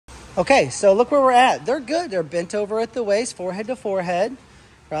Okay, so look where we're at. They're good. They're bent over at the waist, forehead to forehead,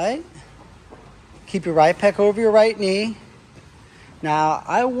 right? Keep your right pec over your right knee. Now,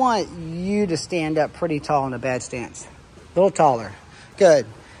 I want you to stand up pretty tall in a bad stance. A little taller. Good.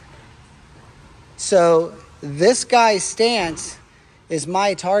 So this guy's stance is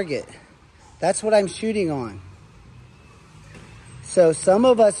my target. That's what I'm shooting on. So some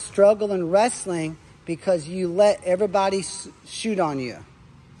of us struggle in wrestling because you let everybody shoot on you.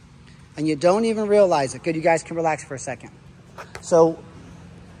 And you don't even realize it. Good, you guys can relax for a second. So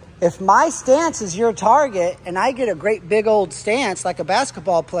if my stance is your target and I get a great big old stance like a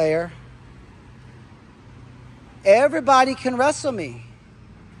basketball player, everybody can wrestle me.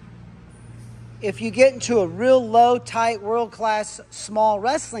 If you get into a real low, tight, world-class, small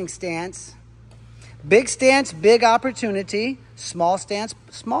wrestling stance, big stance, big opportunity. Small stance,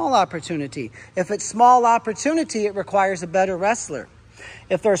 small opportunity. If it's small opportunity, it requires a better wrestler.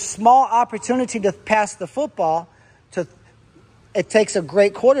 If there's small opportunity to pass the football, it takes a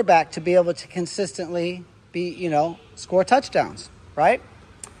great quarterback to be able to consistently score touchdowns, right?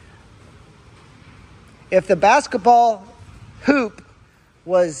 If the basketball hoop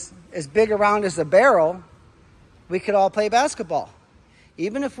was as big around as a barrel, we could all play basketball.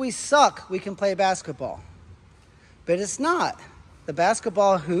 Even if we suck, we can play basketball. But it's not. The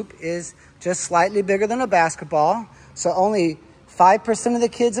basketball hoop is just slightly bigger than a basketball, so only 5% of the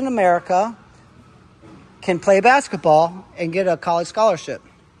kids in America can play basketball and get a college scholarship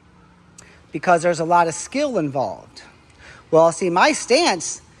because there's a lot of skill involved. Well, see, my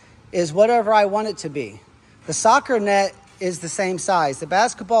stance is whatever I want it to be. The soccer net is the same size. The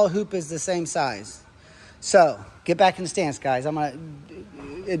basketball hoop is the same size. So, get back in the stance, guys. I'm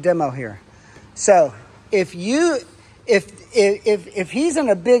going to demo here. So, if he's in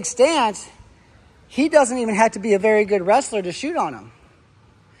a big stance, he doesn't even have to be a very good wrestler to shoot on him.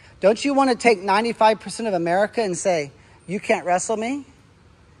 Don't you want to take 95% of America and say, you can't wrestle me?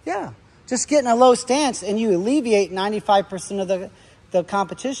 Yeah. Just get in a low stance and you alleviate 95% of the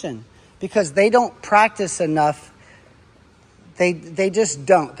competition because they don't practice enough. They just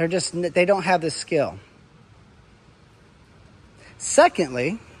don't. They don't have the skill.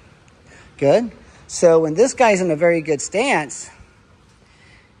 Secondly, good. So when this guy's in a very good stance,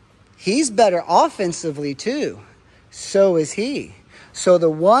 he's better offensively too. So is he. So the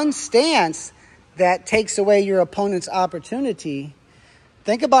one stance that takes away your opponent's opportunity,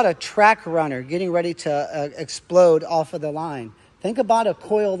 think about a track runner getting ready to explode off of the line. Think about a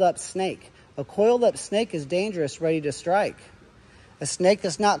coiled up snake. A coiled up snake is dangerous, ready to strike. A snake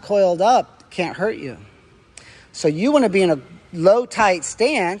that's not coiled up can't hurt you. So you want to be in a low, tight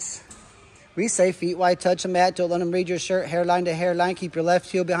stance. We say feet wide, touch the mat, don't let them read your shirt, hairline to hairline, keep your left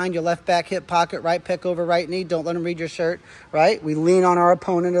heel behind your left back hip pocket, right pec over right knee, don't let them read your shirt, right? We lean on our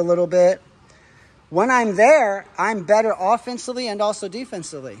opponent a little bit. When I'm there, I'm better offensively and also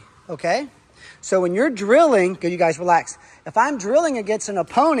defensively, okay? So when you're drilling, good, you guys relax. If I'm drilling against an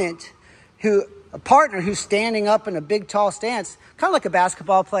opponent, a partner who's standing up in a big, tall stance, kind of like a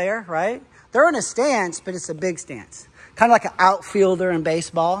basketball player, right? They're in a stance, but it's a big stance. Kind of like an outfielder in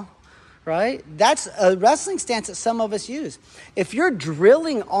baseball. Right? That's a wrestling stance that some of us use. If you're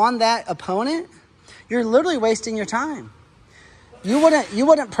drilling on that opponent, you're literally wasting your time. You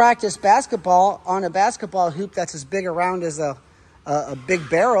wouldn't practice basketball on a basketball hoop that's as big around as a big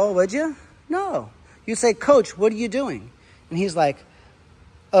barrel, would you? No. You say, Coach, what are you doing? And he's like,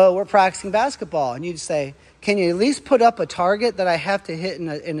 oh, we're practicing basketball. And you'd say, can you at least put up a target that I have to hit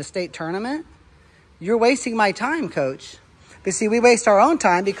in a state tournament? You're wasting my time, Coach. But see, we waste our own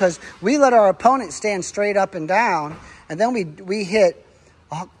time because we let our opponent stand straight up and down, and then we hit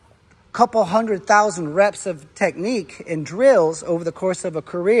a couple 100,000 reps of technique and drills over the course of a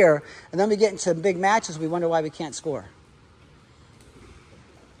career, and then we get into big matches, we wonder why we can't score.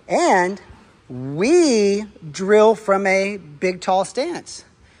 And we drill from a big, tall stance.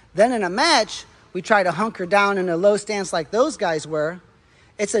 Then in a match, we try to hunker down in a low stance like those guys were.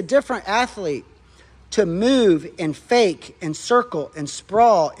 It's a different athlete. To move and fake and circle and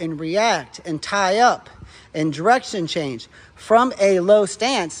sprawl and react and tie up and direction change from a low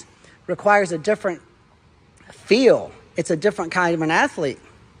stance requires a different feel. It's a different kind of an athlete.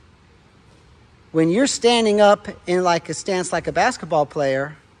 When you're standing up in like a stance like a basketball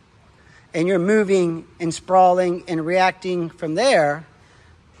player and you're moving and sprawling and reacting from there,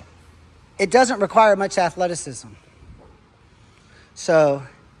 it doesn't require much athleticism. So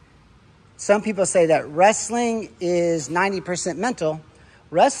some people say that wrestling is 90% mental.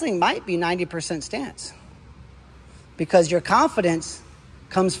 Wrestling might be 90% stance because your confidence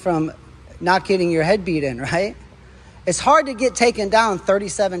comes from not getting your head beat in, right? It's hard to get taken down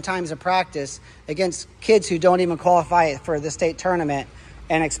 37 times a practice against kids who don't even qualify for the state tournament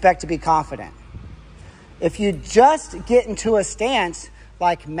and expect to be confident. If you just get into a stance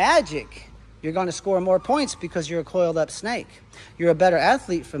like magic, you're going to score more points because you're a coiled up snake. You're a better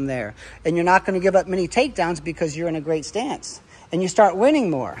athlete from there. And you're not going to give up many takedowns because you're in a great stance. And you start winning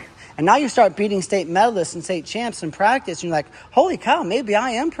more. And now you start beating state medalists and state champs in practice. And you're like, holy cow, maybe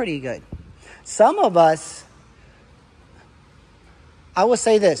I am pretty good. Some of us, I will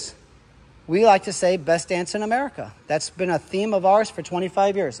say this. We like to say best stance in America. That's been a theme of ours for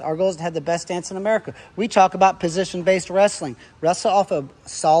 25 years. Our goal is to have the best stance in America. We talk about position-based wrestling. Wrestle off a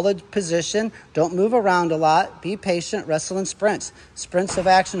solid position. Don't move around a lot. Be patient. Wrestle in sprints. Sprints of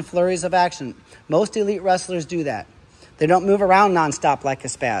action, flurries of action. Most elite wrestlers do that. They don't move around nonstop like a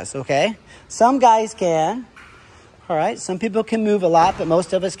spaz, okay? Some guys can. All right? Some people can move a lot, but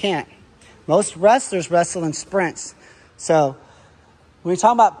most of us can't. Most wrestlers wrestle in sprints. So when we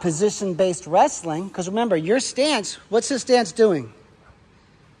talk about position-based wrestling, because remember, your stance, what's his stance doing?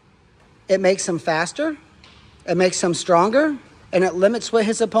 It makes him faster, it makes him stronger, and it limits what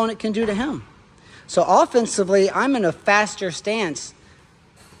his opponent can do to him. So offensively, I'm in a faster stance.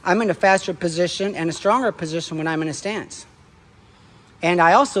 I'm in a faster position and a stronger position when I'm in a stance. And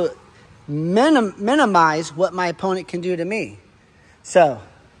I also minimize what my opponent can do to me. So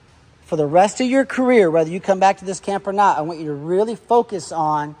for the rest of your career, whether you come back to this camp or not, I want you to really focus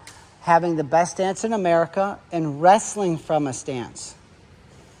on having the best stance in America and wrestling from a stance.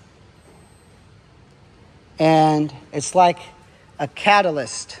 And it's like a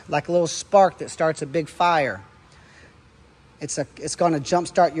catalyst, like a little spark that starts a big fire. It's going to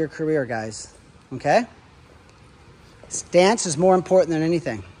jumpstart your career, guys. Okay? Stance is more important than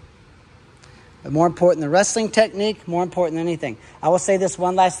anything. More important than wrestling technique, more important than anything. I will say this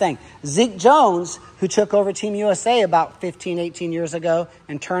one last thing. Zeke Jones, who took over Team USA about 15, 18 years ago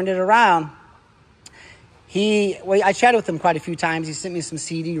and turned it around, I chatted with him quite a few times. He sent me some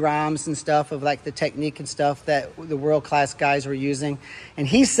CD-ROMs and stuff of like the technique and stuff that the world-class guys were using. And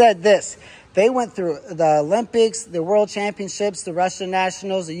he said this. They went through the Olympics, the World Championships, the Russian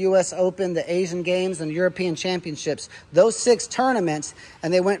Nationals, the U.S. Open, the Asian Games, and the European Championships. Those 6 tournaments,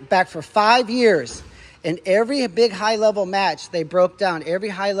 and they went back for 5 years. And every big high-level match, they broke down every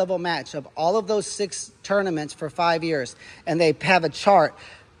high-level match of all of those 6 tournaments for 5 years. And they have a chart,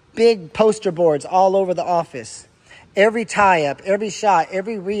 big poster boards all over the office. Every tie-up, every shot,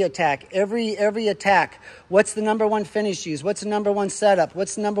 every re-attack, every attack. What's the number one finish use? What's the number one setup?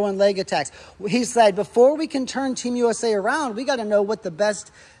 What's the number one leg attacks? He said, before we can turn Team USA around, we got to know what the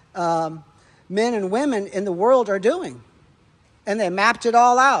best men and women in the world are doing. And they mapped it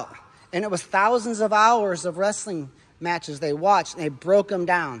all out. And it was thousands of hours of wrestling matches they watched, and they broke them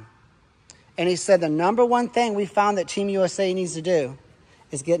down. And he said, the number one thing we found that Team USA needs to do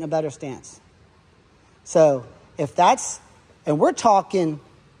is get in a better stance. So if that's, and we're talking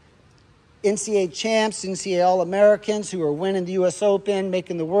NCAA champs, NCAA All-Americans who are winning the U.S. Open,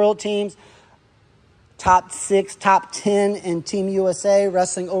 making the world teams, top 6, top 10 in Team USA,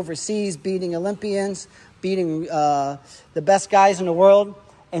 wrestling overseas, beating Olympians, beating the best guys in the world.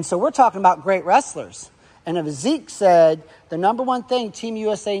 And so we're talking about great wrestlers. And if Zeke said the number one thing Team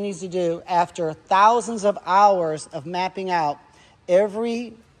USA needs to do after thousands of hours of mapping out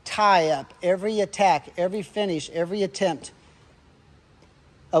every tie-up, every attack, every finish, every attempt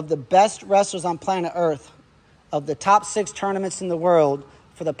of the best wrestlers on planet Earth, of the top 6 tournaments in the world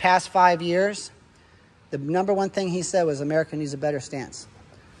for the past 5 years, the number one thing he said was America needs a better stance.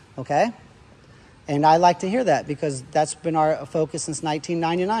 Okay? And I like to hear that because that's been our focus since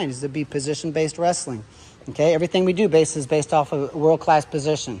 1999 is to be position-based wrestling. Okay? Everything we do is based off of a world-class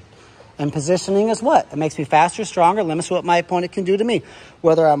position. And positioning is what? It makes me faster, stronger, limits what my opponent can do to me.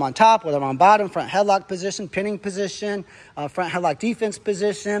 Whether I'm on top, whether I'm on bottom, front headlock position, pinning position, front headlock defense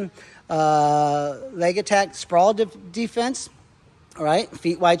position, leg attack, sprawl defense. All right,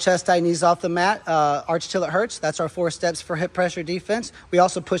 feet wide, chest high, knees off the mat, arch till it hurts. That's our 4 steps for hip pressure defense. We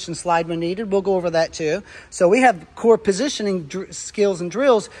also push and slide when needed. We'll go over that too. So we have core positioning skills and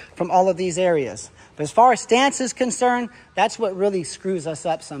drills from all of these areas. But as far as stance is concerned, that's what really screws us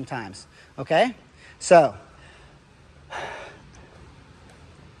up sometimes. Okay? So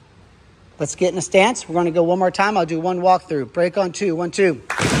let's get in a stance. We're going to go one more time. I'll do one walkthrough. Break on 2. 1, 2.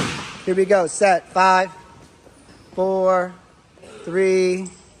 Here we go. Set. 5, 4, 3,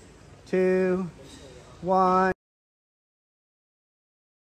 2, 1.